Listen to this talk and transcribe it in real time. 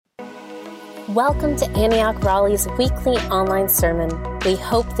Welcome to Antioch Raleigh's weekly online sermon. We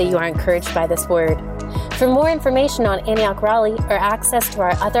hope that you are encouraged by this word. For more information on Antioch Raleigh or access to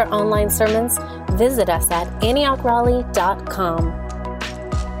our other online sermons, visit us at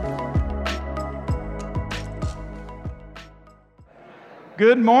AntiochRaleigh.com.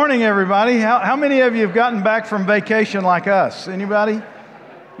 Good morning, everybody. How many of you have gotten back from vacation like us? Anybody?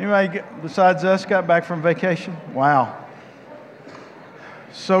 Anybody besides us got back from vacation? Wow.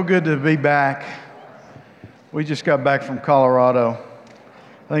 So good to be back. We just got back from Colorado.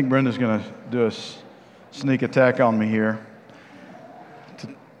 I think Brenda's going to do a sneak attack on me here.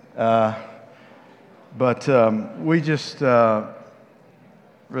 But we just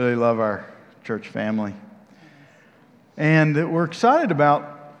really love our church family. And we're excited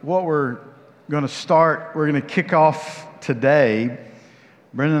about what we're going to start. We're going to kick off today.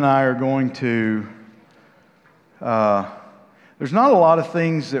 Brenda and I are going to... There's not a lot of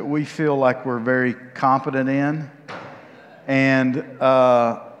things that we feel like we're very competent in. And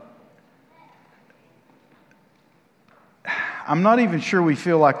I'm not even sure we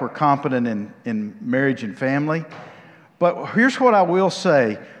feel like we're competent in marriage and family. But here's what I will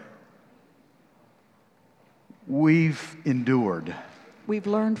say. We've endured. We've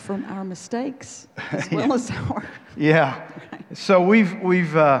learned from our mistakes as well as our... Yeah. Right. So we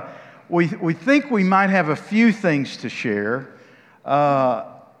think we might have a few things to share.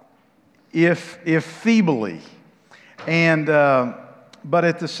 If feebly, and but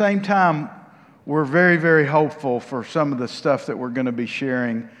at the same time, we're very, very hopeful for some of the stuff that we're going to be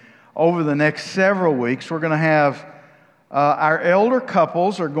sharing over the next several weeks. We're going to have our elder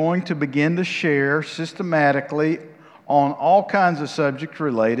couples are going to begin to share systematically on all kinds of subjects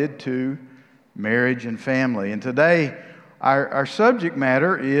related to marriage and family. And today, our subject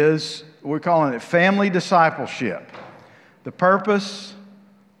matter is, we're calling it family discipleship. The purpose,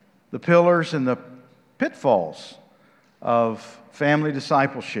 the pillars, and the pitfalls of family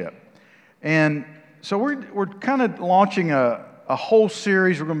discipleship. And so we're kind of launching a whole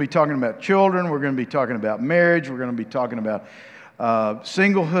series. We're going to be talking about children. We're going to be talking about marriage. We're going to be talking about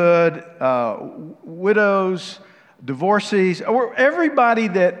singlehood, widows, divorcees. Everybody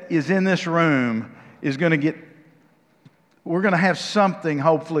that is in this room is going to get, we're going to have something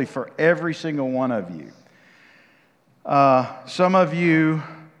hopefully for every single one of you. Some of you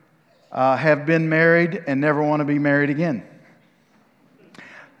have been married and never want to be married again.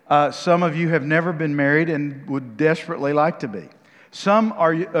 Some of you have never been married and would desperately like to be. Some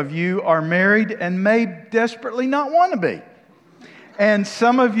of you are married and may desperately not want to be. And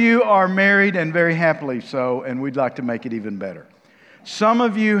some of you are married and very happily so, and we'd like to make it even better. Some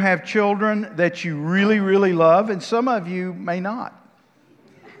of you have children that you really, really love, and some of you may not.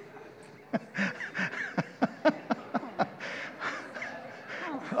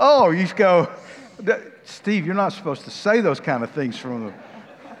 Oh, you go, Steve, you're not supposed to say those kind of things from the...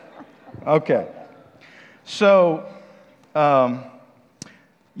 Okay. So,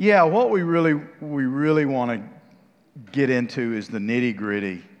 what we really want to get into is the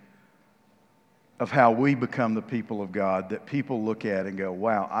nitty-gritty of how we become the people of God that people look at and go,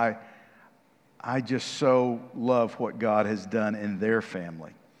 wow, I just so love what God has done in their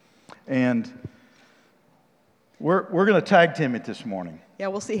family. And we're going to tag team it this morning. Yeah,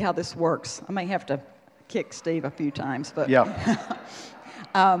 we'll see how this works. I may have to kick Steve a few times, but yeah.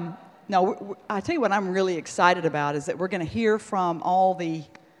 No, I tell you what I'm really excited about is that we're going to hear from all the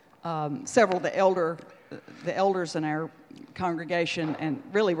several of the elders in our congregation, and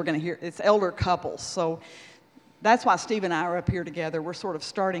really we're going to hear it's elder couples. So that's why Steve and I are up here together. We're sort of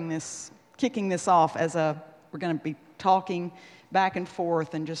kicking this off as we're going to be talking back and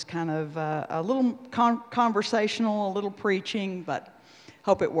forth and just kind of a little conversational, a little preaching, but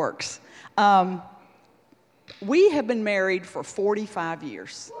hope it works. We have been married for 45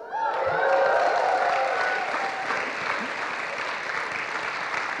 years.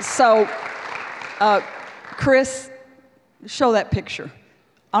 So, Chris, show that picture.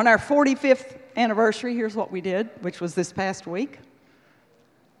 On our 45th anniversary, here's what we did, which was this past week.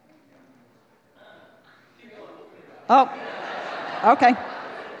 Oh, okay.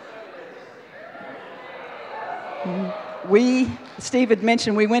 Steve had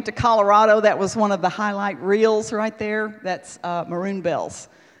mentioned we went to Colorado. That was one of the highlight reels right there. That's Maroon Bells.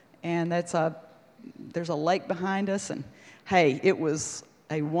 And there's a lake behind us. And hey, it was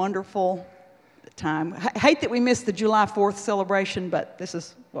a wonderful time. I hate that we missed the July 4th celebration, but this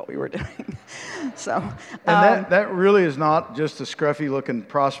is what we were doing. So, and that really is not just a scruffy-looking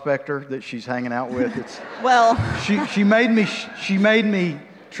prospector that she's hanging out with. It's well, she made me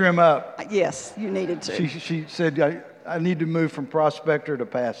trim up. Yes, you needed to. She said, I need to move from prospector to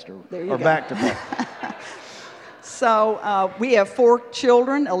pastor, There you or go. back to pastor. So we have 4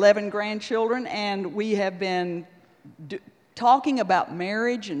 children, 11 grandchildren, and we have been talking about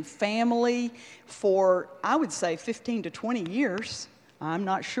marriage and family for, I would say, 15 to 20 years. I'm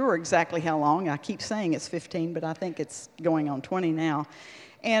not sure exactly how long. I keep saying it's 15, but I think it's going on 20 now.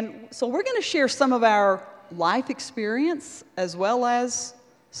 And so we're going to share some of our life experience as well as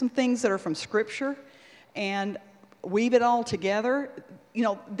some things that are from Scripture and weave it all together. You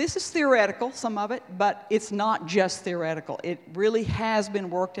know, this is theoretical, some of it, but it's not just theoretical. It really has been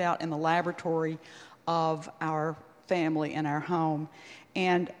worked out in the laboratory of our family and our home.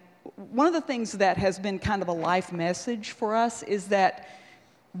 And one of the things that has been kind of a life message for us is that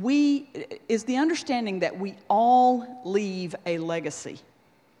is the understanding that we all leave a legacy,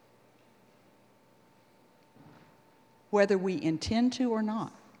 whether we intend to or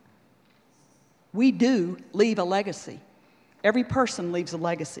not. We do leave a legacy. Every person leaves a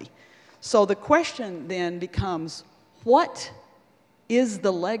legacy. So the question then becomes, what is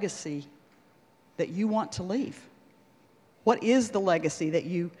the legacy that you want to leave? What is the legacy that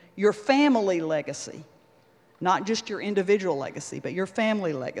your family legacy, not just your individual legacy, but your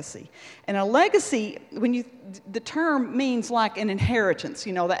family legacy? And a legacy, the term means like an inheritance.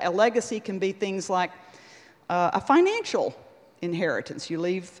 You know, that a legacy can be things like a financial inheritance. You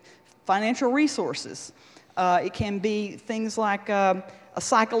leave financial resources. It can be things like a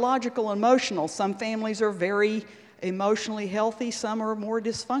psychological, emotional. Some families are very emotionally healthy, some are more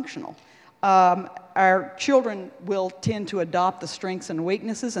dysfunctional. Our children will tend to adopt the strengths and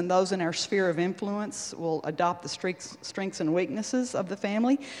weaknesses, and those in our sphere of influence will adopt the strengths and weaknesses of the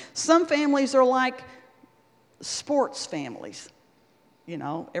family. Some families are like sports families. You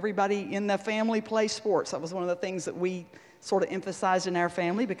know, everybody in the family plays sports. That was one of the things that we sort of emphasized in our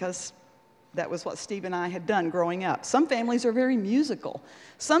family because that was what Steve and I had done growing up. Some families are very musical.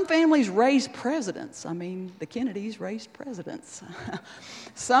 Some families raise presidents. I mean, the Kennedys raised presidents.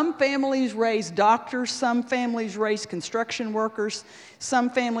 Some families raise doctors. Some families raise construction workers. Some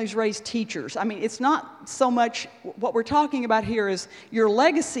families raise teachers. I mean, it's not so much, what we're talking about here is your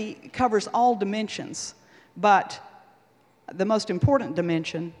legacy covers all dimensions, but the most important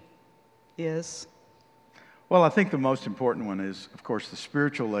dimension is? Well, I think the most important one is, of course, the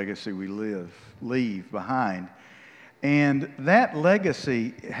spiritual legacy we leave behind. And that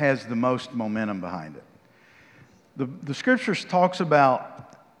legacy has the most momentum behind it. The Scriptures talks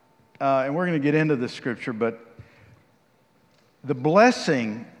about, and we're going to get into the Scripture, but the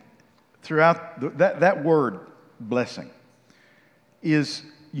blessing throughout, that word, blessing, is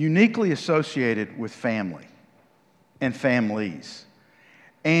uniquely associated with family and families.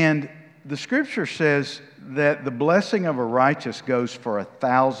 And the Scripture says that the blessing of a righteous goes for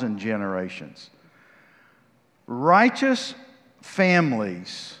 1,000 generations. Righteous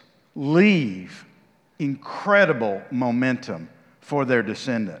families leave incredible momentum for their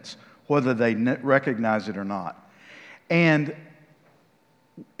descendants, whether they recognize it or not. And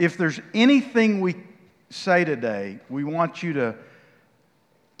if there's anything we say today, we want you to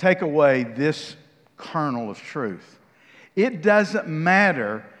take away this kernel of truth. It doesn't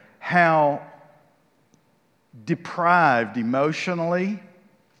matter how deprived emotionally,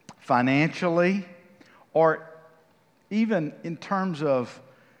 financially, or even in terms of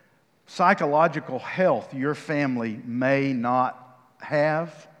psychological health your family may not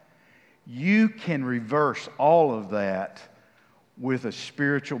have, you can reverse all of that with a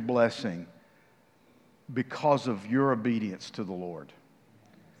spiritual blessing because of your obedience to the Lord.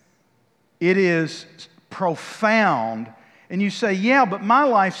 It is profound. And you say, yeah, but my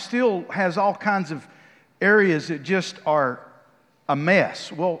life still has all kinds of areas that just are a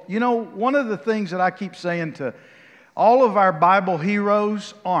mess. Well, you know, one of the things that I keep saying to all of our Bible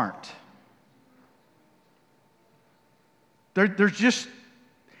heroes aren't. There's just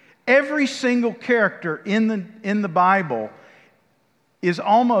every single character in the Bible is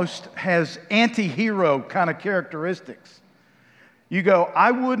almost has anti-hero kind of characteristics. You go,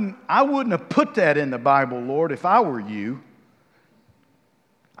 I wouldn't have put that in the Bible, Lord, if I were you.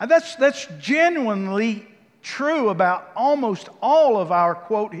 That's genuinely true about almost all of our,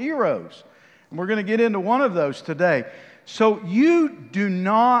 quote, heroes. And we're going to get into one of those today. So you do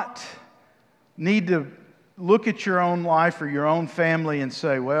not need to look at your own life or your own family and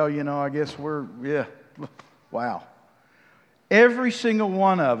say, well, you know, I guess wow. Every single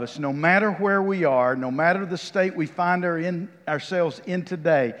one of us, no matter where we are, no matter the state we find ourselves in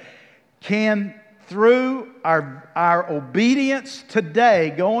today, can, through our obedience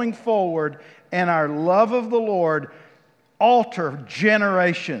today going forward and our love of the Lord, alter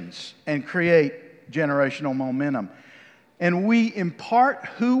generations and create generational momentum. And we impart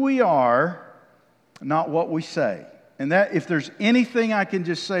who we are, not what we say. And that, if there's anything I can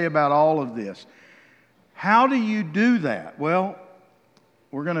just say about all of this, how do you do that? Well,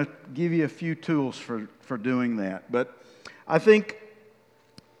 we're going to give you a few tools for doing that. But I think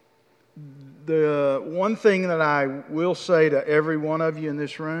the one thing that I will say to every one of you in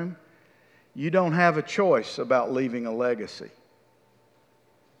this room, you don't have a choice about leaving a legacy.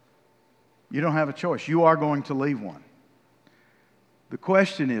 You don't have a choice. You are going to leave one. The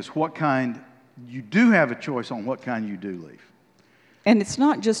question is, what kind, you do have a choice on what kind you do leave. And it's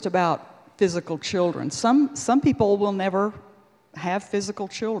not just about physical children. Some people will never have physical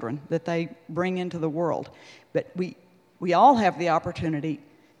children that they bring into the world. But we all have the opportunity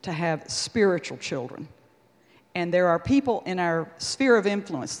to have spiritual children. And there are people in our sphere of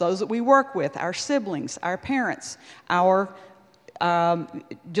influence, those that we work with, our siblings, our parents, our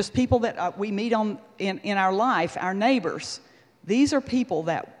just people that we meet in our life, our neighbors. These are people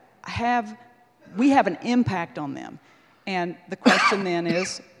that we have an impact on them. And the question then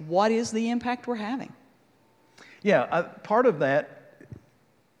is, what is the impact we're having? Yeah, part of that,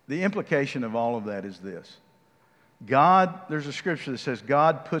 the implication of all of that is this. There's a scripture that says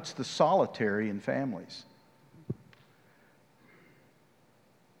God puts the solitary in families.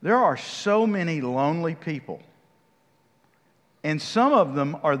 There are so many lonely people, and some of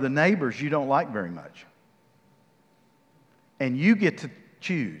them are the neighbors you don't like very much. And you get to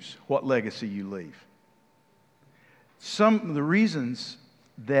choose what legacy you leave. Some of the reasons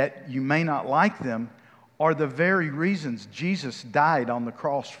that you may not like them are the very reasons Jesus died on the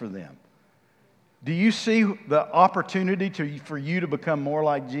cross for them. Do you see the opportunity for you to become more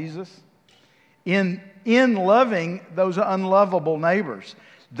like Jesus? In loving those unlovable neighbors.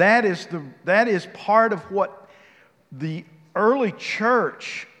 That is part of what the early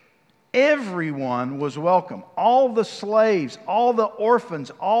church, everyone was welcome. All the slaves, all the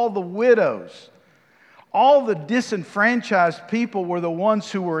orphans, all the widows, all the disenfranchised people were the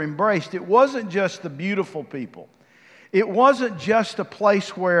ones who were embraced. It wasn't just the beautiful people. It wasn't just a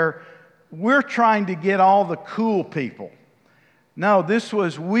place where we're trying to get all the cool people. No,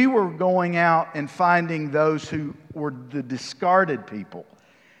 we were going out and finding those who were the discarded people.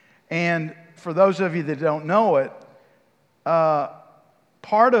 And for those of you that don't know it,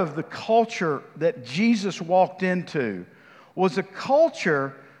 part of the culture that Jesus walked into was a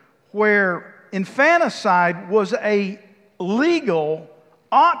culture where infanticide was a legal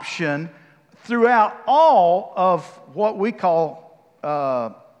option throughout all of what we call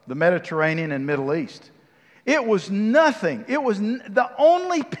the Mediterranean and Middle East. It was nothing. It was the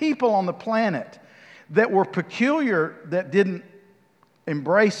only people on the planet that were peculiar, that didn't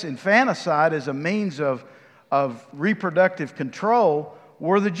embrace infanticide as a means of reproductive control,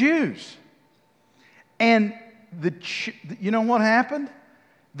 were the Jews. And you know what happened?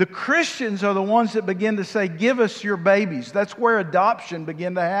 The Christians are the ones that begin to say, give us your babies. That's where adoption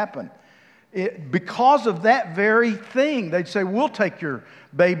began to happen. Because of that very thing, they'd say, we'll take your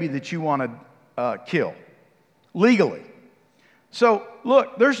baby that you want to kill legally. So,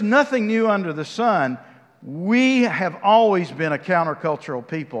 look, there's nothing new under the sun. We have always been a countercultural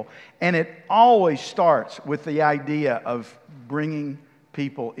people, and it always starts with the idea of bringing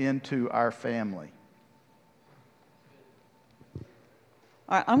people into our family.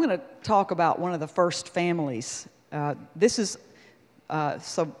 All right, I'm going to talk about one of the first families.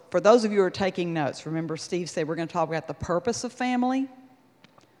 So for those of you who are taking notes, remember Steve said we're going to talk about the purpose of family,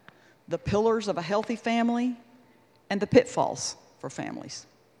 the pillars of a healthy family, and the pitfalls for families.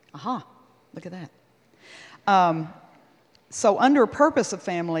 Aha, look at that. So under purpose of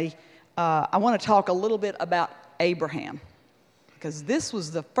family, I want to talk a little bit about Abraham, because this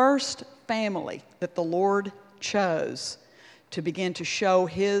was the first family that the Lord chose to begin to show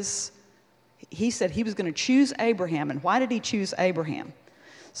he said he was going to choose Abraham. And why did he choose Abraham?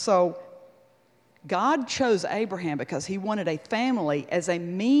 So God chose Abraham because he wanted a family as a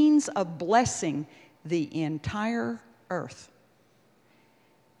means of blessing the entire earth.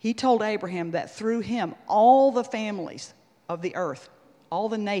 He told Abraham that through him, all the families of the earth, all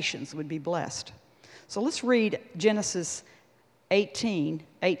the nations would be blessed. So let's read Genesis 18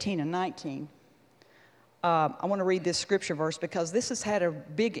 and 19. I want to read this scripture verse because this has had a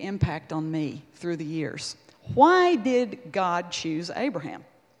big impact on me through the years. Why did God choose Abraham?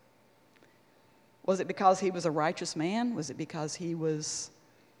 Was it because he was a righteous man? Was it because he was...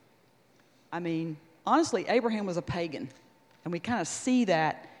 honestly, Abraham was a pagan. And we kind of see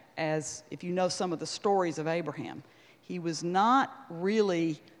that as, if you know some of the stories of Abraham, he was not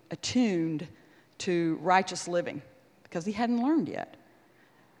really attuned to righteous living because he hadn't learned yet.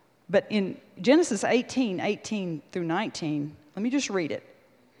 But in Genesis 18 through 19, let me just read it.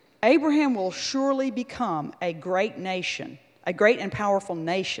 Abraham will surely become a great nation, a great and powerful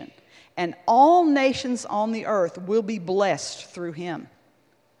nation, and all nations on the earth will be blessed through him.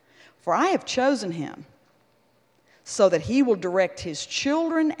 For I have chosen him so that he will direct his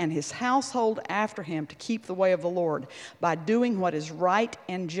children and his household after him to keep the way of the Lord by doing what is right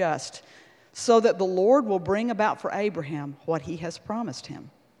and just, so that the Lord will bring about for Abraham what he has promised him.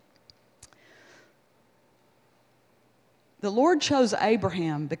 The Lord chose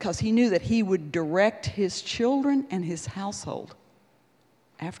Abraham because he knew that he would direct his children and his household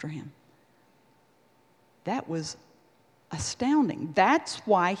after him. That was astounding. That's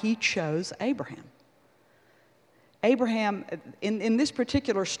why he chose Abraham. Abraham, in this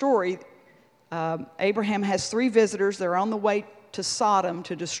particular story, Abraham has 3 visitors. They're on the way to Sodom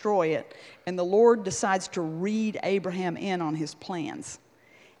to destroy it. And the Lord decides to read Abraham in on his plans.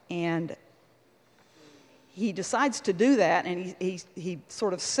 And he decides to do that, and he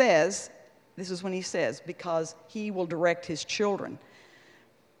sort of says, this is when he says, because he will direct his children.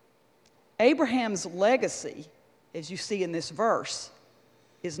 Abraham's legacy, as you see in this verse,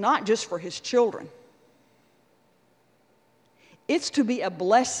 is not just for his children. It's to be a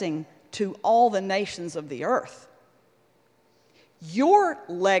blessing to all the nations of the earth. Your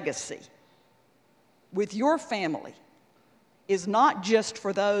legacy with your family is not just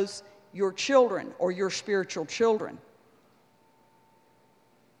for those, your children or your spiritual children.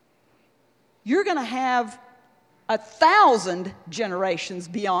 You're going to have 1,000 generations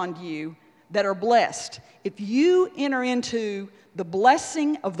beyond you that are blessed. If you enter into the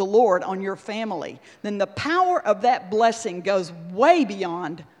blessing of the Lord on your family, then the power of that blessing goes way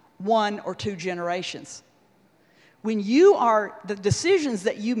beyond 1 or 2 generations. When the decisions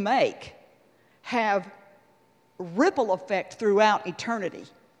that you make have ripple effect throughout eternity.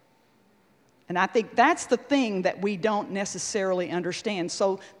 And I think that's the thing that we don't necessarily understand.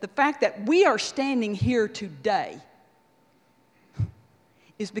 So the fact that we are standing here today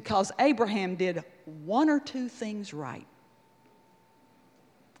is because Abraham did 1 or 2 things right.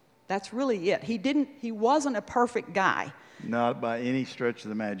 That's really it. He wasn't a perfect guy. Not by any stretch of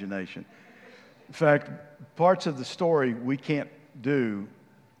the imagination. In fact, parts of the story we can't do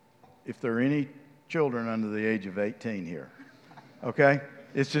if there are any children under the age of 18 here. Okay?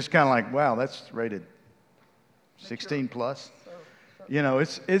 It's just kind of like, wow, that's rated 16 plus. You know,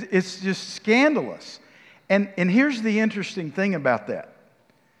 it's just scandalous. And here's the interesting thing about that.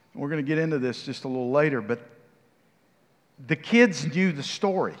 We're going to get into this just a little later, but the kids knew the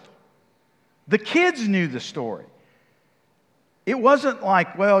story. The kids knew the story. It wasn't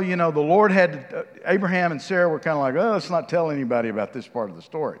like, well, you know, the Lord had, Abraham and Sarah were kind of like, oh, let's not tell anybody about this part of the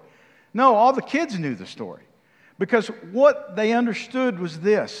story. No, all the kids knew the story. Because what they understood was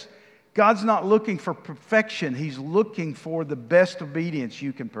this: God's not looking for perfection. He's looking for the best obedience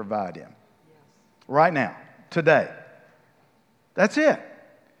you can provide Him. Right now, today. That's it.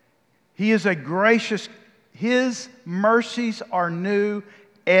 He is a gracious, His mercies are new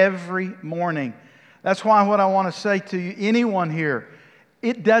every morning. That's why what I want to say to you, anyone here,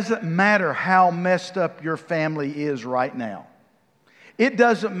 it doesn't matter how messed up your family is right now. It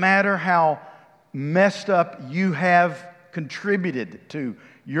doesn't matter how messed up you have contributed to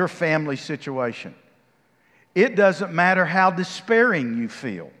your family situation. It doesn't matter how despairing you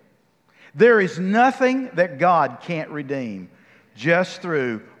feel. There is nothing that God can't redeem just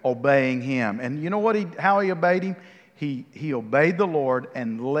through obeying Him. And you know how He obeyed Him? He obeyed the Lord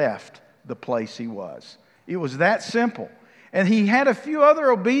and left the place he was. It was that simple. And he had a few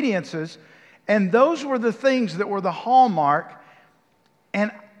other obediences, and those were the things that were the hallmark.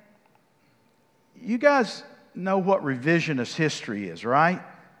 And you guys know what revisionist history is, right?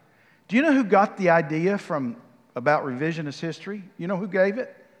 Do you know who got the idea about revisionist history? You know who gave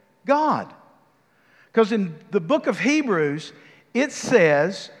it? God. Because in the book of Hebrews, it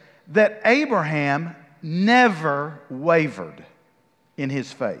says that Abraham never wavered in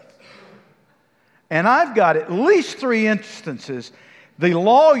his faith. And I've got at least 3 instances. The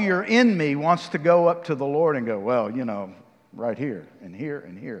lawyer in me wants to go up to the Lord and go, well, you know, right here and here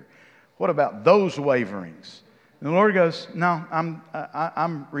and here. What about those waverings? And the Lord goes, no,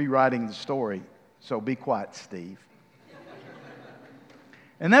 I'm rewriting the story, so be quiet, Steve.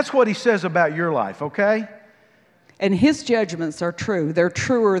 And that's what He says about your life, okay? And His judgments are true. They're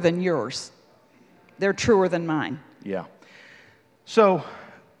truer than yours. They're truer than mine. Yeah. So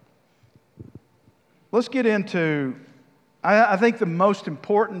let's get into, I think the most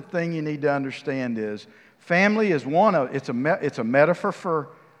important thing you need to understand is family is it's a metaphor for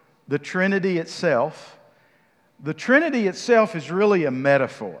the Trinity itself. The Trinity itself is really a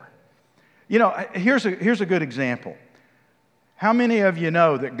metaphor. You know, here's a good example. How many of you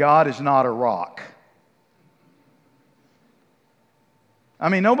know that God is not a rock? I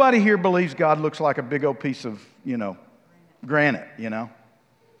mean, nobody here believes God looks like a big old piece of, granite,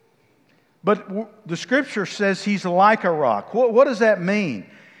 But the Scripture says He's like a rock. What does that mean?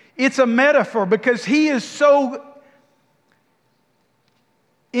 It's a metaphor because He is so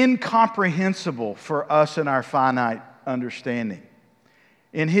incomprehensible for us in our finite understanding.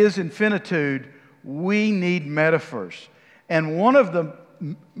 In His infinitude, we need metaphors. And one of the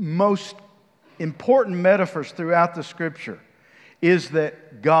most important metaphors throughout the Scripture is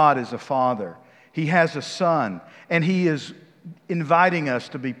that God is a Father. He has a Son, and He is inviting us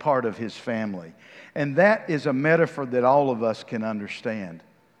to be part of His family. And that is a metaphor that all of us can understand.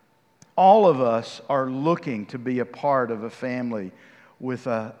 All of us are looking to be a part of a family with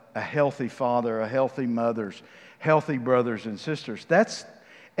a healthy father, a healthy mother, healthy brothers and sisters.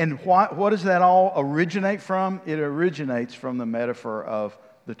 What does that all originate from? It originates from the metaphor of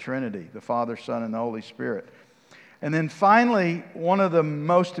the Trinity, the Father, Son, and the Holy Spirit. And then finally, one of the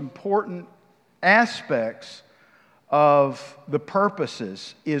most important aspects of the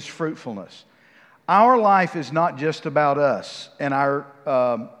purposes is fruitfulness. Our life is not just about us and our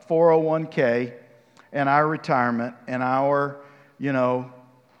 401k and our retirement and our,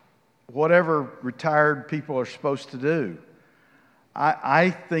 whatever retired people are supposed to do.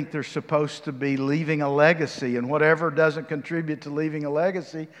 I think they're supposed to be leaving a legacy, and whatever doesn't contribute to leaving a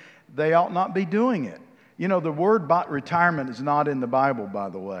legacy, they ought not be doing it. The word retirement is not in the Bible, by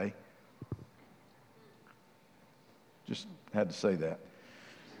the way. Just had to say that.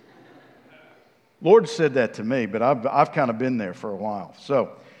 Lord said that to me, but I've kind of been there for a while.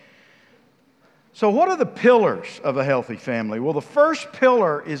 So what are the pillars of a healthy family? Well, the first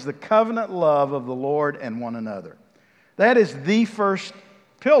pillar is the covenant love of the Lord and one another. That is the first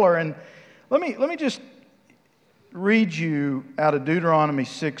pillar. And let me just read you out of Deuteronomy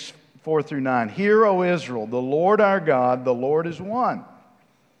 6, 4 through 9. Hear, O Israel, the Lord our God, the Lord is one.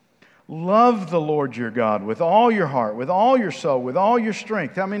 Love the Lord your God with all your heart, with all your soul, with all your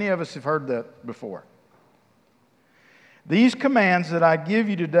strength. How many of us have heard that before? These commands that I give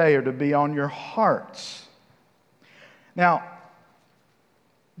you today are to be on your hearts. Now,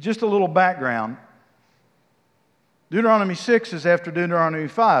 just a little background. Deuteronomy 6 is after Deuteronomy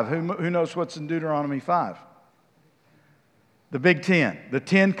 5. Who knows what's in Deuteronomy 5? The Big Ten, the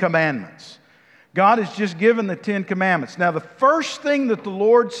 10 Commandments. God has just given the 10 Commandments. Now, the first thing that the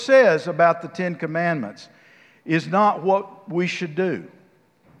Lord says about the 10 Commandments is not what we should do.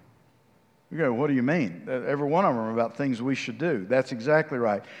 You go, what do you mean? Every one of them are about things we should do. That's exactly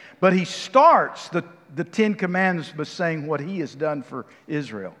right. But He starts the 10 Commandments by saying what He has done for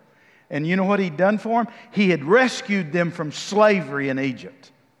Israel. And you know what He'd done for them? He had rescued them from slavery in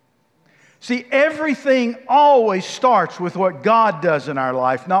Egypt. See, everything always starts with what God does in our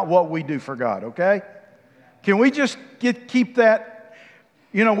life, not what we do for God, okay? Can we just keep that?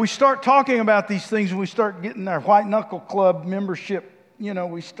 We start talking about these things and we start getting our white knuckle club membership.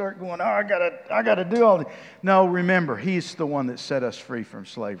 We start going, I gotta do all this. No, remember, He's the one that set us free from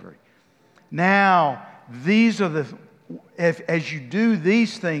slavery. Now, these are as you do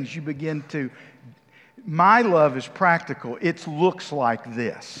these things, you begin to, my love is practical. It looks like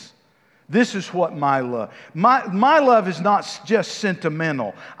this. This is what my love. My love is not just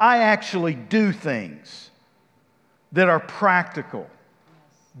sentimental. I actually do things that are practical.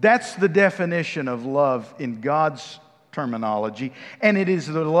 That's the definition of love in God's terminology, and it is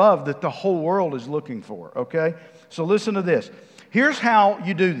the love that the whole world is looking for, okay? So listen to this. Here's how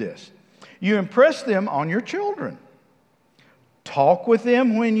you do this. You impress them on your children. Talk with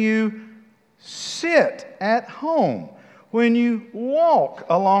them when you sit at home, when you walk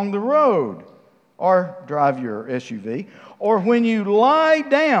along the road or drive your SUV, or when you lie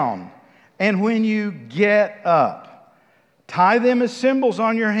down and when you get up. Tie them as symbols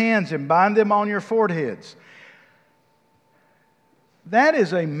on your hands and bind them on your foreheads. That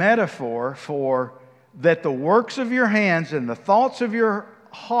is a metaphor for that the works of your hands and the thoughts of your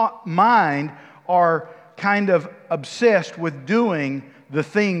mind are kind of obsessed with doing the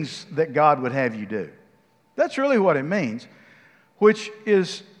things that God would have you do. That's really what it means, which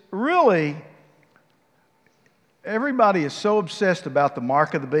is really, everybody is so obsessed about the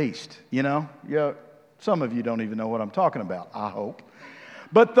mark of the beast, Yeah, some of you don't even know what I'm talking about, I hope.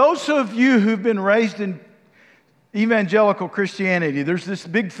 But those of you who've been raised in evangelical Christianity, there's this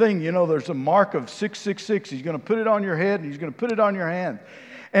big thing, there's a mark of 666. He's going to put it on your head and He's going to put it on your hand.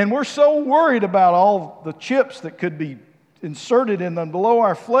 And we're so worried about all the chips that could be inserted in them below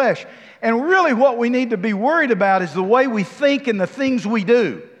our flesh. And really what we need to be worried about is the way we think and the things we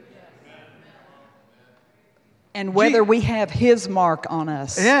do. And whether we have His mark on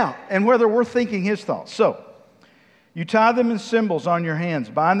us. Yeah, and whether we're thinking His thoughts. So, you tie them in symbols on your hands,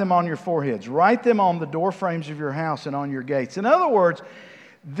 bind them on your foreheads, write them on the door frames of your house and on your gates. In other words,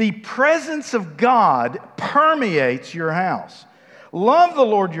 the presence of God permeates your house. Love the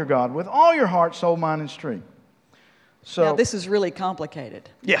Lord your God with all your heart, soul, mind, and strength. So, now, this is really complicated.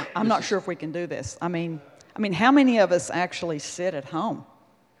 Yeah. I'm not sure if we can do this. I mean, how many of us actually sit at home?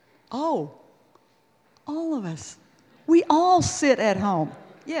 Oh, all of us. We all sit at home.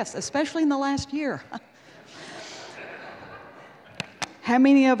 Yes, especially in the last year. How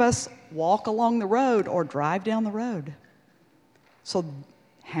many of us walk along the road or drive down the road? So,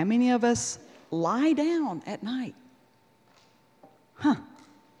 how many of us lie down at night?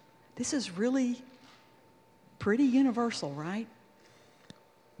 This is really pretty universal, right?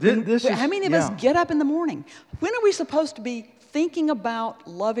 How many of us get up in the morning? When are we supposed to be thinking about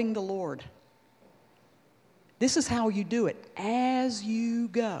loving the Lord? This is how you do it, as you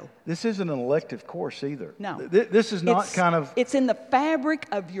go. This isn't an elective course either. No. This is not It's in the fabric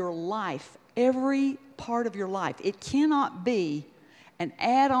of your life, every part of your life. It cannot be an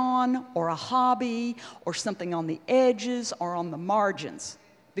add-on or a hobby or something on the edges or on the margins.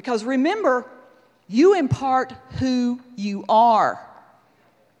 Because remember, you impart who you are.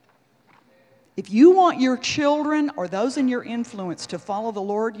 If you want your children or those in your influence to follow the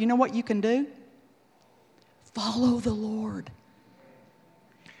Lord, you know what you can do? Follow the Lord.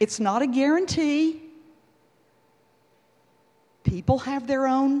 It's not a guarantee. People have their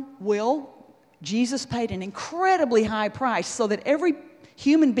own will. Jesus paid an incredibly high price so that every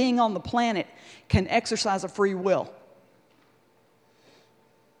human being on the planet can exercise a free will.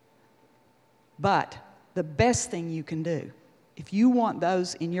 But the best thing you can do, if you want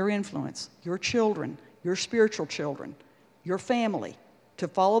those in your influence, your children, your spiritual children, your family, to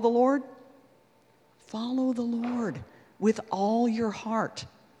follow the Lord with all your heart.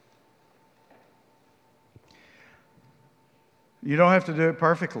 You don't have to do it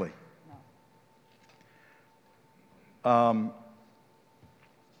perfectly. One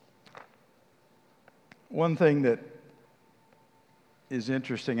thing that is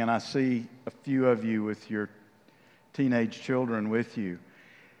interesting, and I see a few of you with your teenage children with you.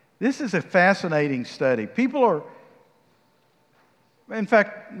 This is a fascinating study. In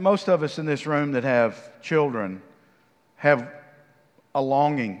fact, most of us in this room that have children have a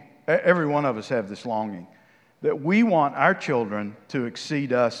longing. Every one of us have this longing that we want our children to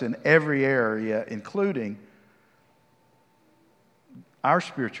exceed us in every area, including our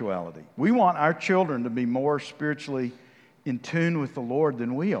spirituality. We want our children to be more spiritually in tune with the Lord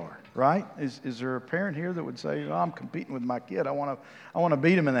than we are, right? Is there a parent here that would say, "Oh, I'm competing with my kid. I want to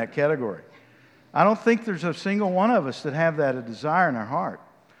beat him in that category"? I don't think there's a single one of us that have that a desire in our heart.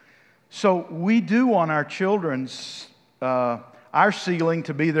 So we do want our children's, our ceiling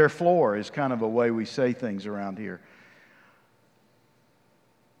to be their floor is kind of a way we say things around here.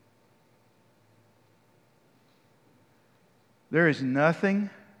 There is nothing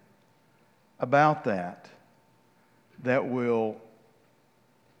about that will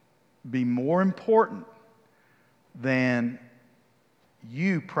be more important than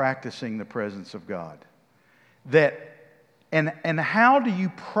you practicing the presence of God. And how do you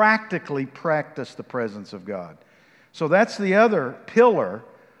practically practice the presence of God? So that's the other pillar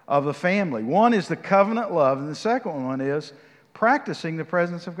of the family. One is the covenant love, and the second one is practicing the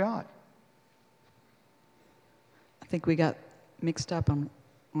presence of God. I think we got mixed up on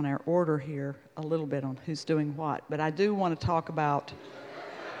our order here a little bit on who's doing what, but I do want to talk about...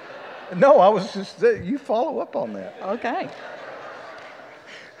 No, I was just... You follow up on that. Okay.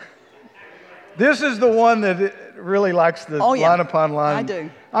 This is the one that really likes the line upon line. I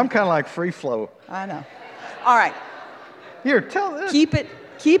do. I'm kind of like free flow. I know. All right. Here, tell this.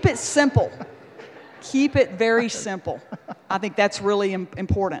 Keep it simple. Keep it very simple. I think that's really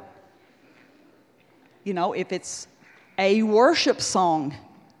important. You know, if it's a worship song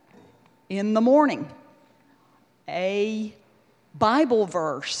in the morning, a Bible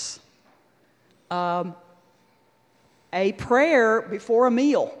verse, a prayer before a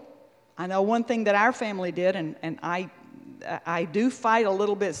meal. I know one thing that our family did, and I do fight a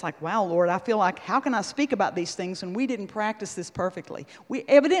little bit. It's like, wow, Lord, I feel like, how can I speak about these things when we didn't practice this perfectly?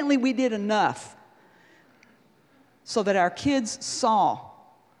 Evidently we did enough so that our kids saw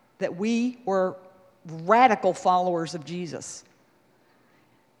that we were radical followers of Jesus.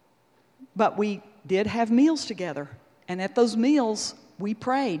 But we did have meals together, and at those meals, we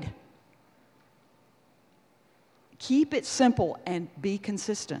prayed. Keep it simple and be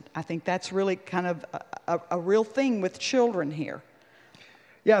consistent. I think that's really kind of a real thing with children here.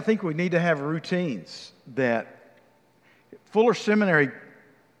 Yeah, I think we need to have routines that Fuller Seminary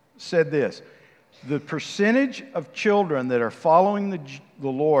said this: the percentage of children that are following the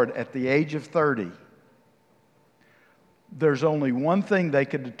Lord at the age of 30, there's only one thing they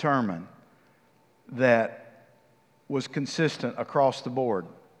could determine that was consistent across the board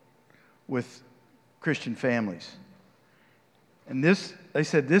with Christian families. And they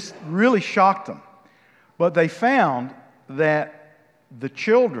said this really shocked them. But they found that the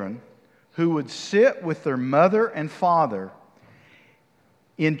children who would sit with their mother and father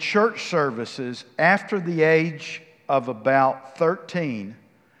in church services after the age of about 13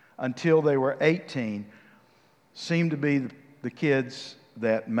 until they were 18 seemed to be the kids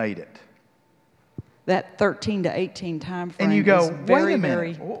that made it. That 13 to 18 time frame And you go, is very, wait a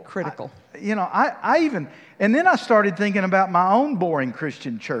minute. very critical. And then I started thinking about my own boring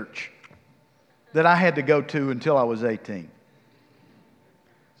Christian church that I had to go to until I was 18.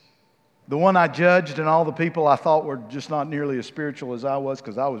 The one I judged and all the people I thought were just not nearly as spiritual as I was,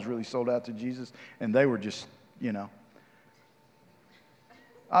 because I was really sold out to Jesus, and they were just,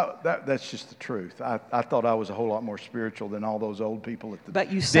 that's just the truth. I thought I was a whole lot more spiritual than all those old people at the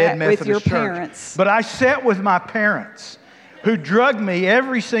But you Dead sat Methodist with your Church. parents. But I sat with my parents, who drugged me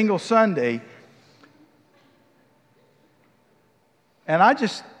every single Sunday. And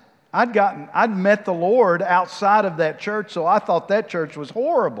I'd met the Lord outside of that church, so I thought that church was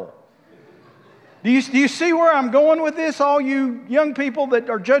horrible. Do you see where I'm going with this, all you young people that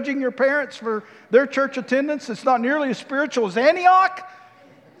are judging your parents for their church attendance? It's not nearly as spiritual as Antioch?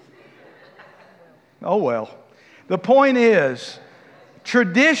 Oh well. The point is,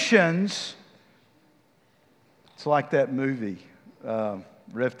 traditions, it's like that movie,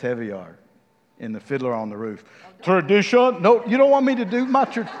 Rev Teviar in The Fiddler on the Roof. Tradition? No, you don't want me to do my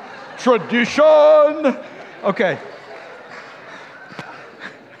tradition? Okay.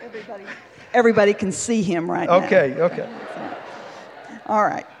 Everybody can see him right now. Okay. All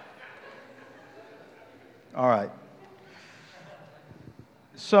right.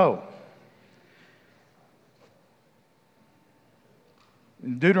 So,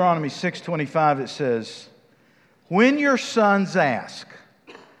 in Deuteronomy 6:25 it says, "When your sons ask,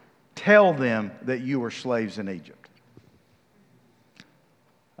 tell them that you were slaves in Egypt."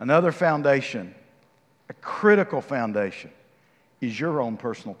 Another foundation, a critical foundation, is your own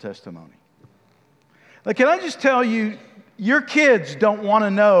personal testimony. Like, can I just tell you, your kids don't want to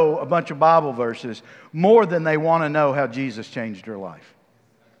know a bunch of Bible verses more than they want to know how Jesus changed your life.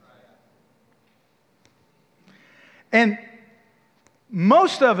 And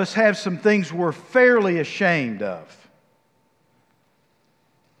most of us have some things we're fairly ashamed of.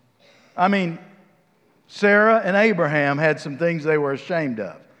 I mean, Sarah and Abraham had some things they were ashamed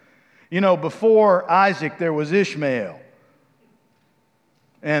of. Before Isaac, there was Ishmael.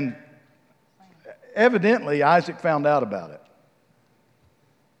 And evidently, Isaac found out about it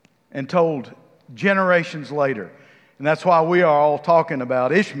and told generations later. And that's why we are all talking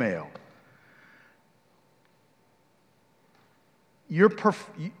about Ishmael.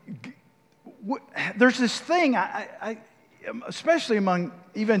 There's this thing, especially among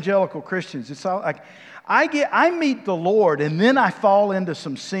evangelical Christians, it's all like I meet the Lord and then I fall into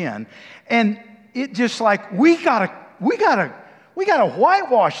some sin, and it just like we gotta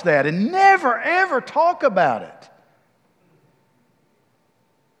whitewash that and never ever talk about it.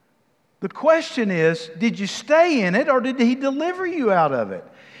 The question is, did you stay in it or did He deliver you out of it?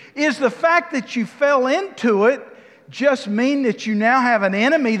 Is the fact that you fell into it just mean that you now have an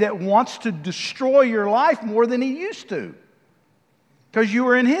enemy that wants to destroy your life more than he used to? Because you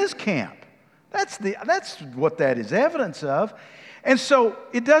were in his camp. That's what that is evidence of. And so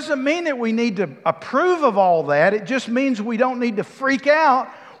it doesn't mean that we need to approve of all that. It just means we don't need to freak out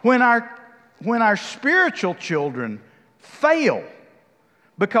when our spiritual children fail.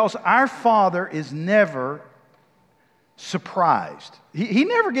 Because our Father is never surprised. He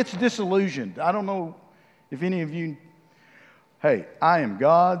never gets disillusioned. I don't know if any of you, hey, I am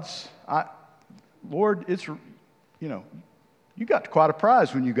God's. Lord, it's, you got quite a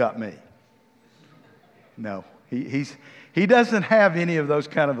prize when you got me. No, he doesn't have any of those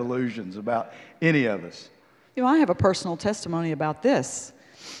kind of illusions about any of us. I have a personal testimony about this.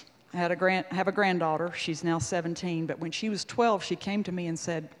 I have a granddaughter. She's now 17, but when she was 12, she came to me and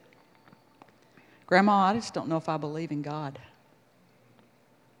said, "Grandma, I just don't know if I believe in God."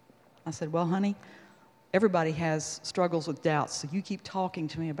 I said, "Well, honey, everybody has struggles with doubts, so you keep talking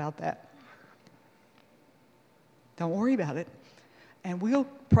to me about that. Don't worry about it, and we'll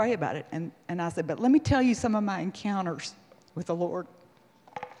pray about it." And I said, "But let me tell you some of my encounters with the Lord,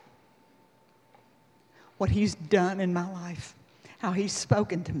 what He's done in my life, how He's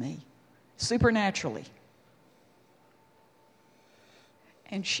spoken to me supernaturally."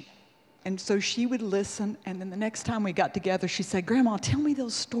 And so she would listen, and then the next time we got together, she'd say, Grandma, tell me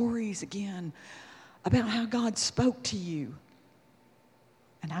those stories again about how God spoke to you.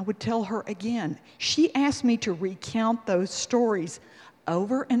 And I would tell her again. She asked me to recount those stories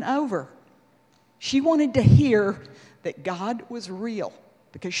over and over. She wanted to hear that God was real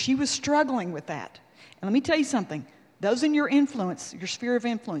because she was struggling with that. And let me tell you something. Those in your influence, your sphere of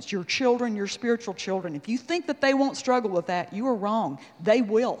influence, your children, your spiritual children, if you think that they won't struggle with that, you are wrong. They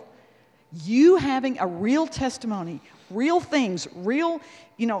will. You having a real testimony, real things,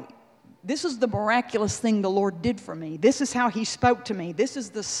 this is the miraculous thing the Lord did for me. This is how He spoke to me. This is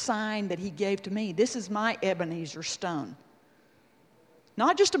the sign that He gave to me. This is my Ebenezer stone.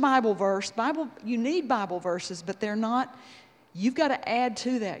 Not just a Bible verse. You need Bible verses, but they're not. You've got to add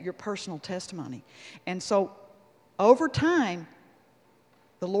to that your personal testimony. And so over time,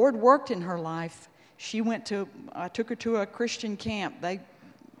 the Lord worked in her life. I took her to a Christian camp. They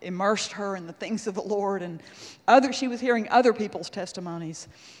immersed her in the things of the Lord, and she was hearing other people's testimonies.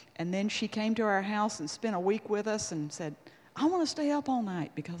 And then she came to our house and spent a week with us and said, I want to stay up all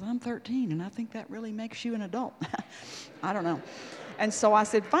night because I'm 13 and I think that really makes you an adult. I don't know. And so I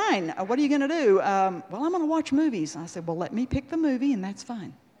said, fine, what are you going to do? Well, I'm going to watch movies. I said, well, let me pick the movie and that's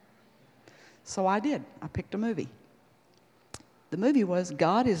fine. So I did. I picked a movie. The movie was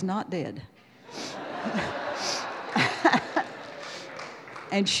God Is Not Dead.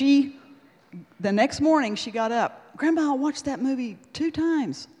 And the next morning she got up, Grandma, I watched that movie 2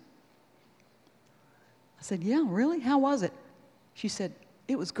 times. I said, yeah, really? How was it? She said,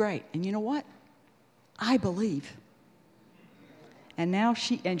 it was great. And you know what? I believe. And now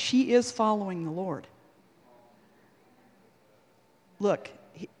she is following the Lord. Look,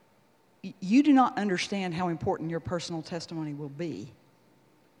 you do not understand how important your personal testimony will be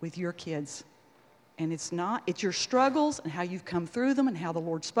with your kids. And it's your struggles and how you've come through them and how the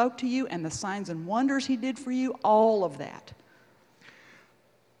Lord spoke to you and the signs and wonders He did for you, all of that.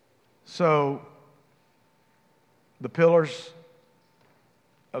 So, the pillars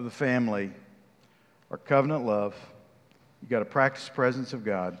of the family are covenant love. You got to practice the presence of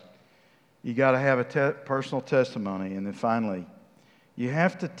God. You got to have a personal testimony. And then finally, you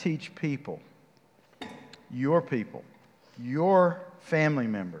have to teach people, your family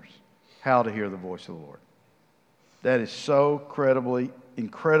members, how to hear the voice of the Lord. That is so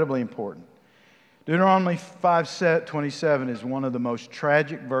incredibly important. Deuteronomy 5:27 is one of the most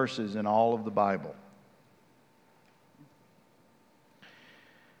tragic verses in all of the Bible.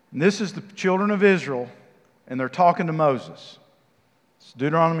 And this is the children of Israel, and they're talking to Moses. It's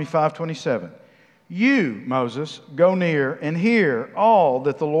Deuteronomy 5:27. You, Moses, go near and hear all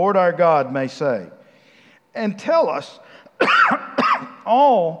that the Lord our God may say, and tell us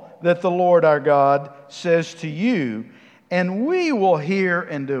all that the Lord our God says to you, and we will hear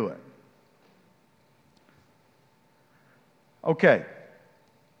and do it. Okay.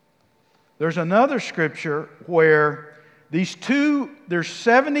 There's another scripture where there's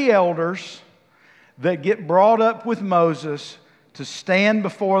 70 elders that get brought up with Moses to stand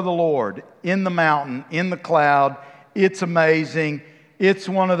before the Lord in the mountain, in the cloud. It's amazing. It's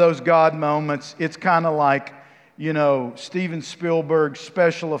one of those God moments. It's kind of like, Steven Spielberg's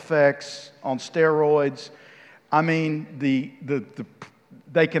special effects on steroids. I mean,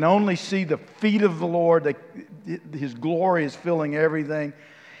 they can only see the feet of the Lord. His glory is filling everything.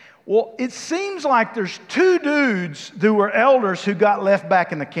 Well, it seems like there's 2 dudes who were elders who got left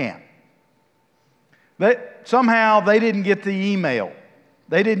back in the camp. Somehow they didn't get the email.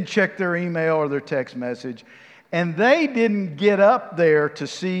 They didn't check their email or their text message. And they didn't get up there to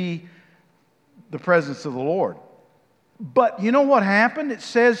see the presence of the Lord. But you know what happened? It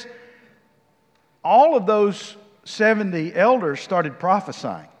says all of those 70 elders started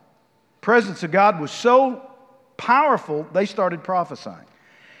prophesying. The presence of God was so powerful, they started prophesying.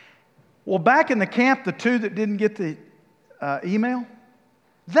 Well, back in the camp, the 2 that didn't get the email,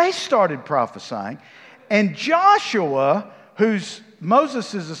 they started prophesying. And Joshua, who's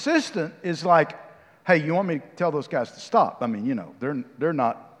Moses' assistant, is like, hey, you want me to tell those guys to stop? I mean, they're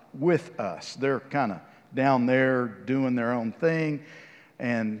not with us. They're kind of down there doing their own thing.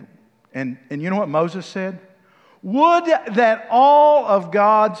 And you know what Moses said? Would that all of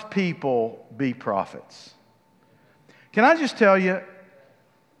God's people be prophets. Can I just tell you,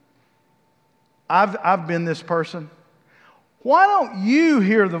 I've been this person. Why don't you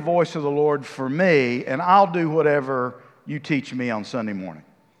hear the voice of the Lord for me, and I'll do whatever you teach me on Sunday morning?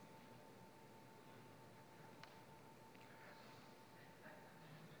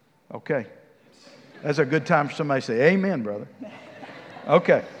 Okay. That's a good time for somebody to say, amen, brother.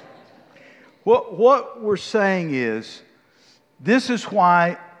 Okay. What we're saying is This is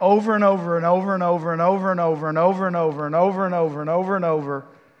why over and over and over and over and over and over and over and over and over and over and over and over,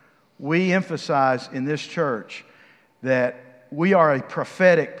 we emphasize in this church that we are a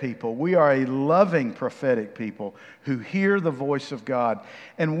prophetic people. We are a loving prophetic people who hear the voice of God.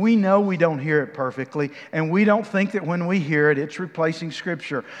 And we know we don't hear it perfectly, and we don't think that when we hear it, it's replacing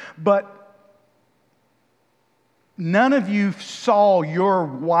Scripture. But none of you saw your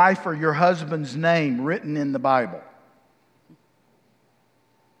wife or your husband's name written in the Bible.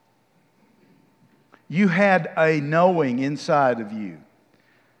 You had a knowing inside of you.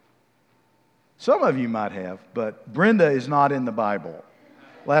 Some of you might have, but Brenda is not in the Bible.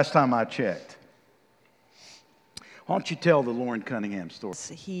 Last time I checked. Why don't you tell the Loren Cunningham story?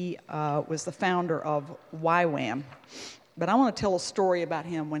 He was the founder of YWAM, but I want to tell a story about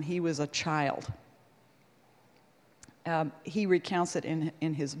him when he was a child. He recounts it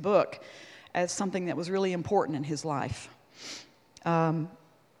in his book as something that was really important in his life.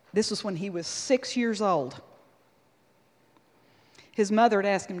 This was when he was 6 years old. His mother had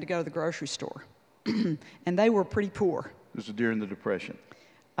asked him to go to the grocery store, and they were pretty poor. This was during the Depression.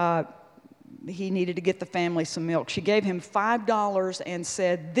 He needed to get the family some milk. She gave him $5 and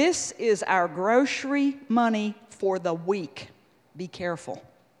said, "This is our grocery money for the week. Be careful."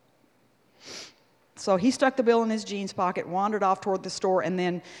 So he stuck the bill in his jeans pocket, wandered off toward the store, and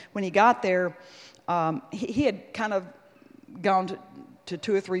then when he got there, he had kind of gone to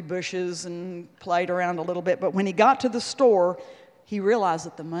 2 or 3 bushes and played around a little bit. But when he got to the store, he realized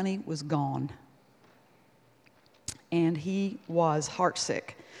that the money was gone. And he was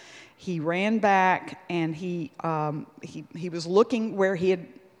heartsick. He ran back, and he was looking where he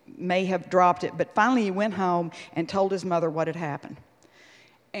may have dropped it. But finally he went home and told his mother what had happened.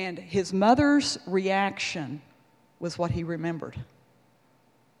 And his mother's reaction was what he remembered.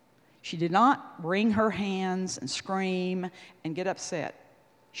 She did not wring her hands and scream and get upset.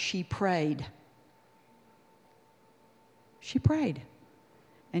 She prayed. She prayed.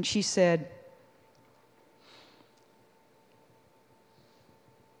 And she said,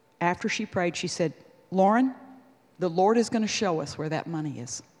 after she prayed, she said, "Loren, the Lord is going to show us where that money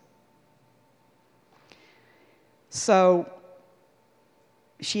is." So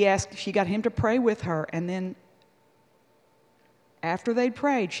she got him to pray with her, and then after they'd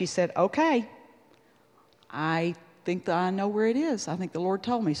prayed, she said, "Okay, I think that I know where it is. I think the Lord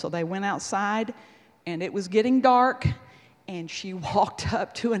told me." So they went outside, and it was getting dark, and she walked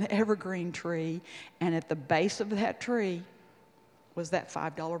up to an evergreen tree, and at the base of that tree was that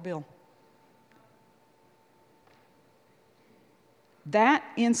 $5 bill. That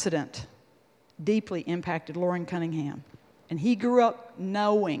incident deeply impacted Loren Cunningham, and he grew up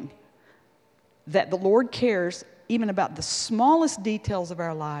knowing that the Lord cares even about the smallest details of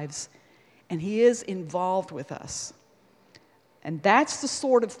our lives, and He is involved with us. And that's the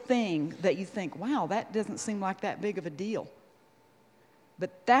sort of thing that you think, wow, that doesn't seem like that big of a deal.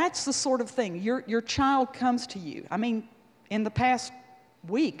 But that's the sort of thing. Your child comes to you. I mean, in the past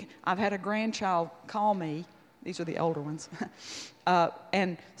week, I've had a grandchild call me, these are the older ones,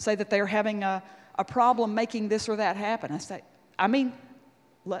 and say that they're having a problem making this or that happen. I say,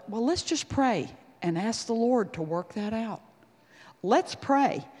 let's just pray and ask the Lord to work that out. Let's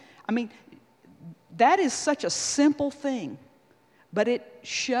pray. I mean, that is such a simple thing, but it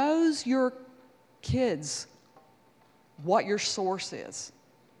shows your kids what your source is.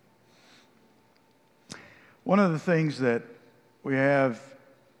 One of the things that we have,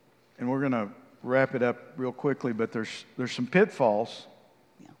 and we're going to wrap it up real quickly, but there's some pitfalls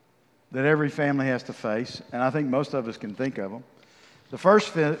that every family has to face, and I think most of us can think of them. The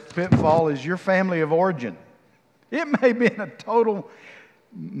first pitfall is your family of origin. It may be in a total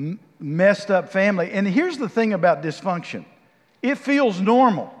messed up family. And here's the thing about dysfunction. It feels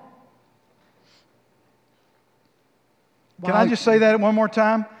normal. Can I just say that one more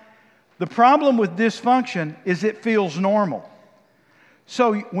time? The problem with dysfunction is it feels normal.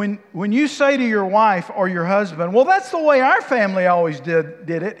 So when you say to your wife or your husband, well, that's the way our family always did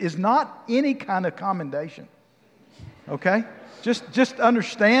it, is not any kind of commendation. Okay? Just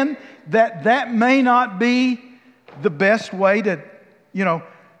understand that may not be the best way to,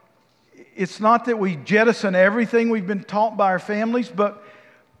 it's not that we jettison everything we've been taught by our families, but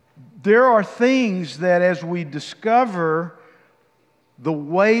there are things that as we discover the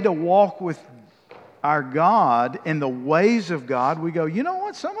way to walk with our God and the ways of God, we go, you know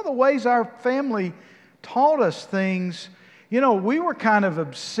what? Some of the ways our family taught us things, we were kind of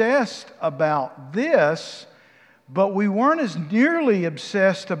obsessed about this, but we weren't as nearly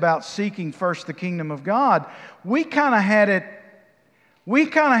obsessed about seeking first the kingdom of God. We kind of had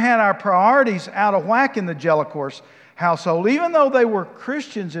our priorities out of whack in the jelly course. household. Even though they were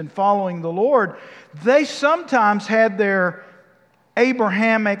Christians and following the Lord, they sometimes had their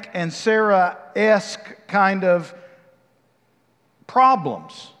Abrahamic and Sarah-esque kind of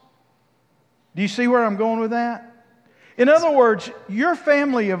problems. Do you see where I'm going with that? In other words, your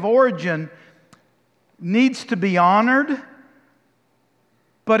family of origin needs to be honored,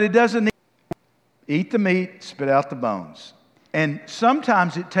 but it doesn't need to eat the meat, spit out the bones. And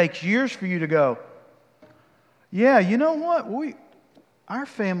sometimes it takes years for you to go, yeah, you know what? Our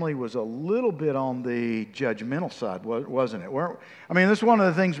family was a little bit on the judgmental side, wasn't it? I mean, this is one of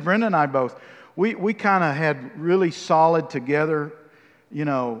the things Brenda and I both, we kind of had really solid together,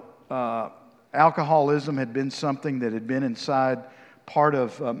 alcoholism had been something that had been inside part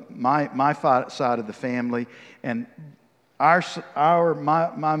of my side of the family, and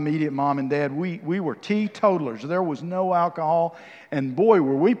my immediate mom and dad, we were teetotalers. There was no alcohol, and boy,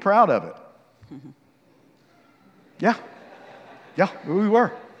 were we proud of it. Yeah, we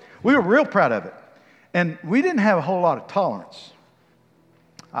were. We were real proud of it. And we didn't have a whole lot of tolerance,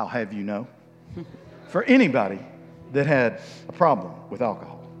 I'll have you know, for anybody that had a problem with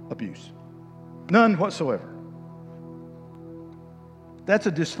alcohol abuse. None whatsoever. That's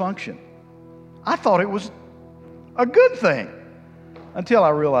a dysfunction. I thought it was a good thing until I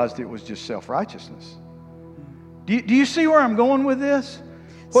realized it was just self-righteousness. Do you see where I'm going with this?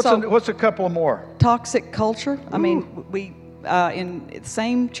 What's a couple more? Toxic culture. I mean, we in the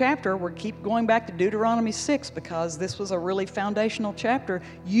same chapter, we keep going back to Deuteronomy 6 because this was a really foundational chapter.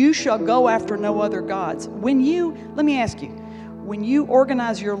 You shall go after no other gods. Let me ask you, when you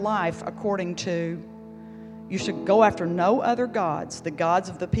organize your life according to, you should go after no other gods, the gods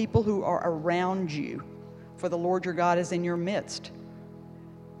of the people who are around you, for the Lord your God is in your midst.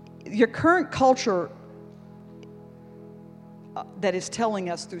 Your current culture that is telling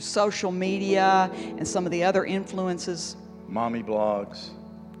us through social media and some of the other influences. Mommy blogs.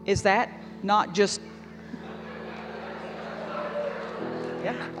 Is that not just...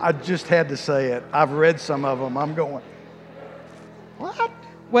 Yeah. I just had to say it. I've read some of them. I'm going, what?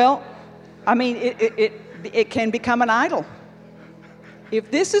 Well, I mean, it can become an idol. If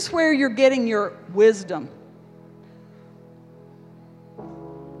this is where you're getting your wisdom,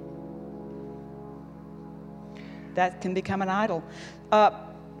 that can become an idol.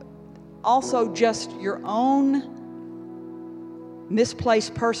 Also, just your own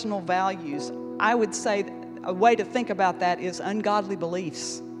misplaced personal values. I would say a way to think about that is ungodly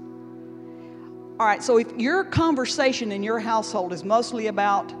beliefs. All right, so if your conversation in your household is mostly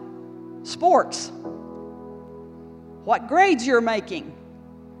about sports, what grades you're making,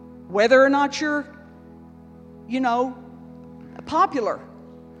 whether or not you're, popular,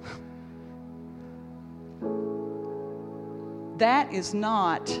 that is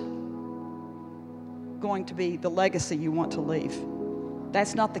not going to be the legacy you want to leave.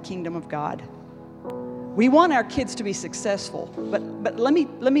 That's not the kingdom of God. We want our kids to be successful, but let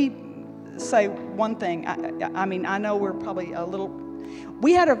me say one thing. I mean, I know we're probably a little...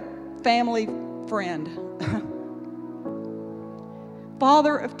 We had a family friend,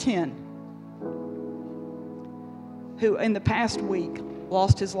 father of 10, who in the past week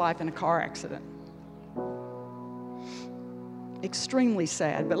lost his life in a car accident. Extremely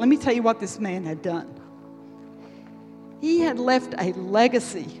sad, but let me tell you what this man had done. He had left a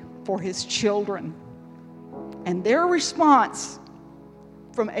legacy for his children, and their response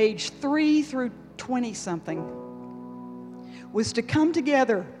from age 3 through 20-something was to come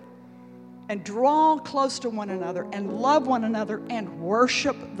together and draw close to one another and love one another and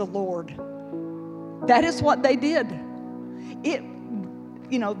worship the Lord. That is what they did.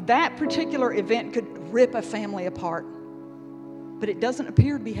 That particular event could rip a family apart, but it doesn't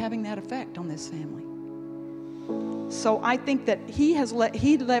appear to be having that effect on this family. So I think that he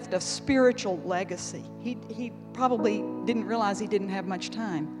left a spiritual legacy. He probably didn't realize he didn't have much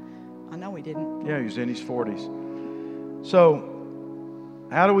time. I know he didn't. Yeah, he was in his 40s. So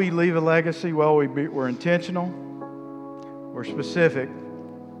how do we leave a legacy? Well, we're intentional, we're specific,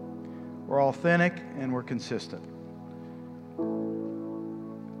 we're authentic, and we're consistent.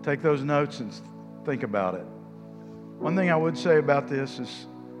 Take those notes and think about it. One thing I would say about this is,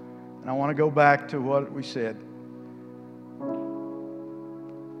 and I want to go back to what we said.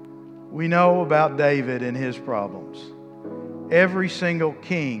 We know about David and his problems. Every single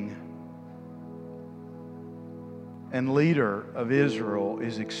king and leader of Israel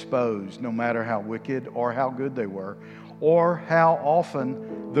is exposed, no matter how wicked or how good they were, or how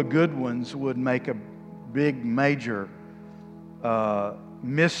often the good ones would make a big, major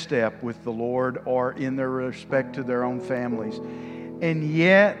misstep with the Lord or in their respect to their own families. And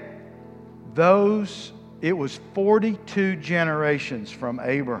yet, those It was 42 generations from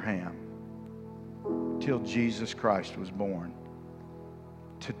Abraham till Jesus Christ was born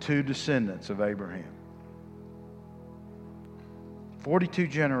to 2 descendants of Abraham. 42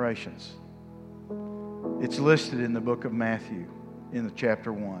 generations. It's listed in the book of Matthew in the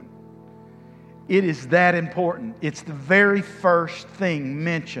chapter 1. It is that important. It's the very first thing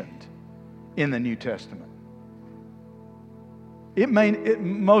mentioned in the New Testament.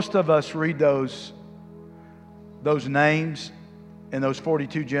 Most of us read those names and those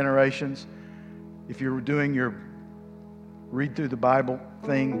 42 generations. If you're doing your read through the Bible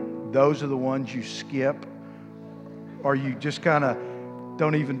thing, those are the ones you skip, or you just kind of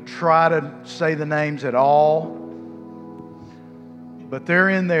don't even try to say the names at all. But they're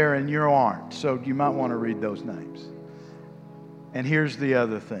in there and you aren't, so you might want to read those names. And here's the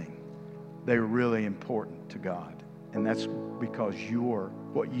other thing. They're really important to God. And that's because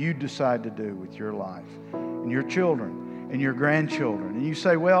what you decide to do with your life and your children and your grandchildren. And you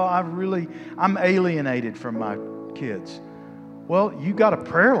say, well, I'm alienated from my kids. Well, you got a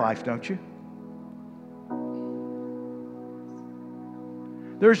prayer life, don't you?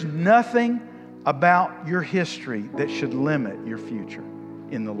 There's nothing about your history that should limit your future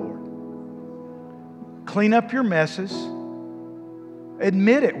in the Lord. Clean up your messes.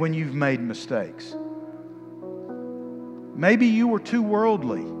 Admit it when you've made mistakes. Maybe you were too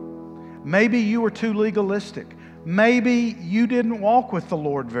worldly. Maybe you were too legalistic. Maybe you didn't walk with the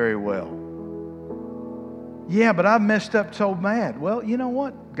Lord very well. Yeah, but I've messed up so bad. Well, you know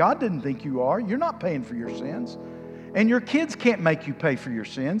what? God didn't think you are. You're not paying for your sins. And your kids can't make you pay for your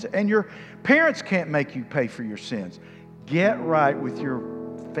sins. And your parents can't make you pay for your sins. Get right with your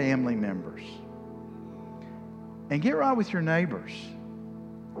family members. And get right with your neighbors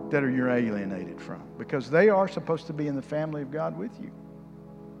that you're alienated from. Because they are supposed to be in the family of God with you.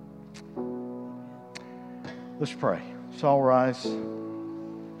 Let's pray. Let's all rise.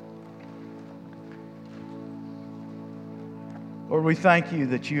 Lord, we thank you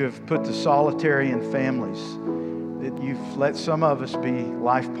that you have put the solitary in families, that you've let some of us be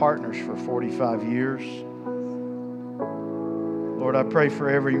life partners for 45 years. Lord, I pray for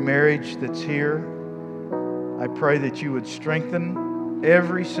every marriage that's here. I pray that you would strengthen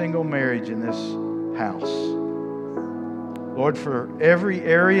every single marriage in this house. Lord, for every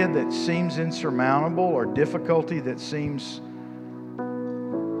area that seems insurmountable or difficulty that seems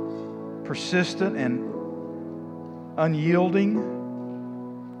persistent and unyielding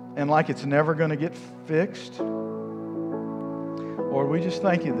and like it's never going to get fixed, Lord, we just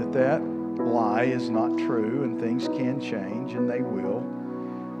thank you that that lie is not true and things can change, and they will.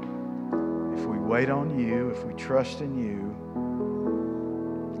 If we wait on you, if we trust in you.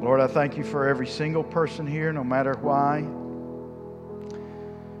 Lord, I thank you for every single person here, no matter why.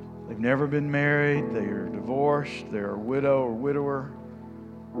 They've never been married, they're divorced, they're a widow or widower.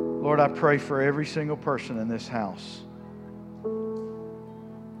 Lord, I pray for every single person in this house.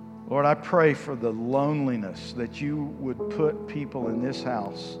 Lord, I pray for the loneliness that you would put people in this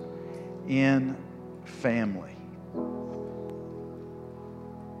house in family.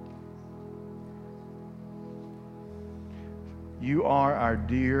 You are our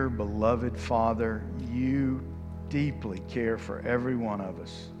dear, beloved Father. You deeply care for every one of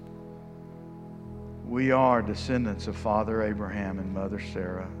us. We are descendants of Father Abraham and Mother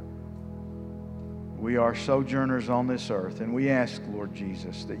Sarah. We are sojourners on this earth, and we ask, Lord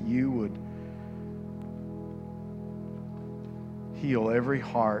Jesus, that you would heal every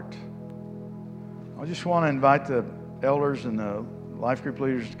heart. I just want to invite the elders and the life group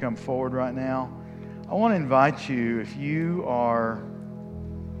leaders to come forward right now. I want to invite you, if you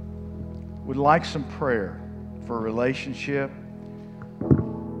would like some prayer for a relationship.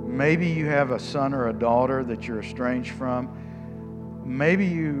 Maybe you have a son or a daughter that you're estranged from. Maybe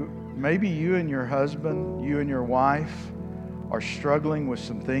you and your husband, you and your wife are struggling with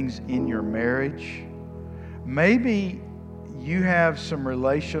some things in your marriage. Maybe you have some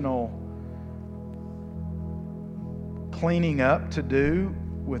relational cleaning up to do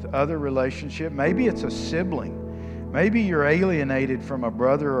with other relationship. Maybe it's a sibling. Maybe you're alienated from a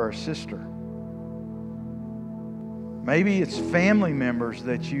brother or a sister. Maybe it's family members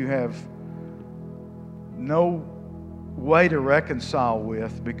that you have no way to reconcile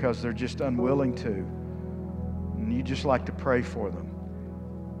with because they're just unwilling to. And you just like to pray for them.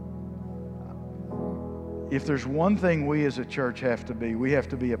 If there's one thing we as a church have to be, we have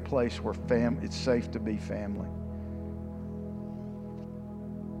to be a place where it's safe to be family.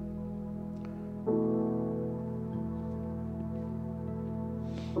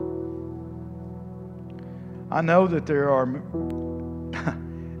 I know that there are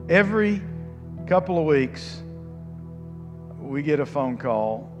every couple of weeks, we get a phone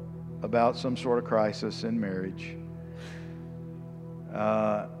call about some sort of crisis in marriage.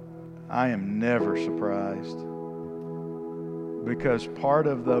 I am never surprised, because part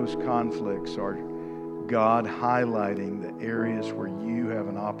of those conflicts are God highlighting the areas where you have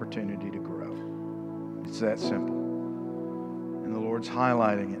an opportunity to grow. It's that simple. And the Lord's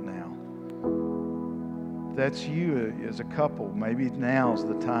highlighting it now. If that's you as a couple, maybe now's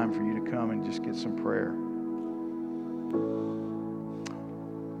the time for you to come and just get some prayer.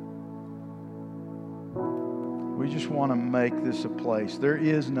 We just want to make this a place. There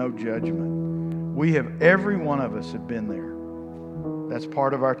is no judgment. Every one of us have been there. That's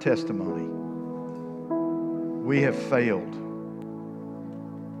part of our testimony. We have failed.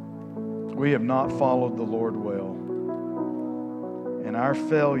 We have not followed the Lord well. And our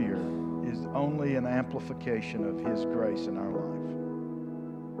failure is only an amplification of His grace in our life.